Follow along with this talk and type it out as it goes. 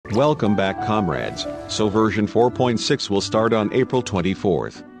Welcome back, comrades. So version 4.6 will start on April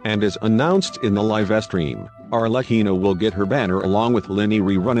 24th, and as announced in the Livestream, Arlecchino will get her banner along with Linny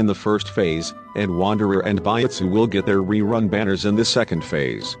rerun in the first phase, and Wanderer and Byakuya will get their rerun banners in the second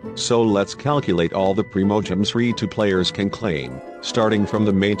phase. So let's calculate all the primogems free-to players can claim. Starting from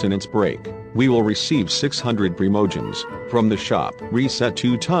the maintenance break, we will receive 600 primogems from the shop. Reset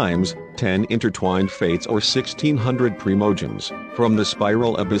 2 times, 10 intertwined fates or 1600 primogems. From the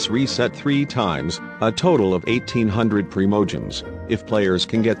spiral abyss, reset 3 times, a total of 1800 primogems, if players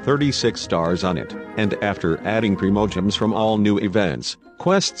can get 36 stars on it. And after adding primogems from all new events,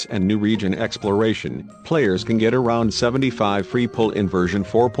 quests and new region exploration, players can get around 75 free pull in version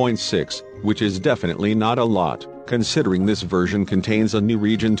 4.6, which is definitely not a lot, considering this version contains a new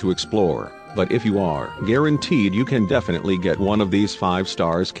region to explore. But if you are guaranteed, you can definitely get one of these 5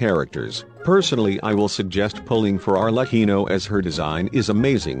 stars characters. Personally, I will suggest pulling for Arlecchino as her design is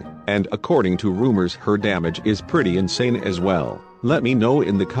amazing, and according to rumors her damage is pretty insane as well. Let me know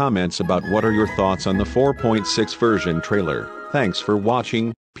in the comments about what are your thoughts on the 4.6 version trailer. Thanks for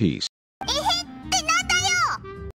watching, peace.